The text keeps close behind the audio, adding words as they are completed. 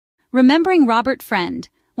remembering Robert Friend,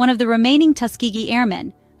 one of the remaining Tuskegee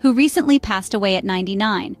Airmen, who recently passed away at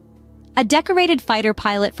 99. A decorated fighter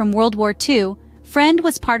pilot from World War II, Friend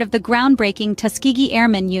was part of the groundbreaking Tuskegee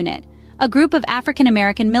Airmen unit, a group of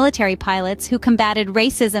African-American military pilots who combated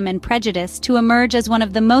racism and prejudice to emerge as one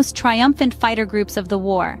of the most triumphant fighter groups of the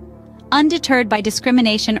war. Undeterred by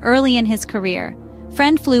discrimination early in his career,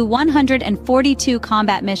 Friend flew 142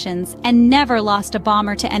 combat missions and never lost a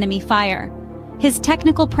bomber to enemy fire. His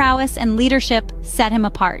technical prowess and leadership set him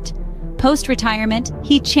apart. Post-retirement,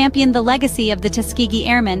 he championed the legacy of the Tuskegee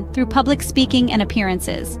Airmen through public speaking and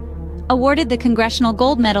appearances. Awarded the Congressional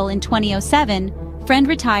Gold Medal in 2007, Friend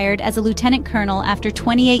retired as a lieutenant colonel after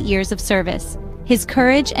 28 years of service. His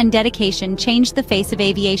courage and dedication changed the face of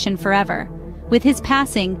aviation forever. With his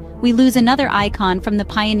passing, we lose another icon from the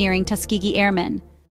pioneering Tuskegee Airmen.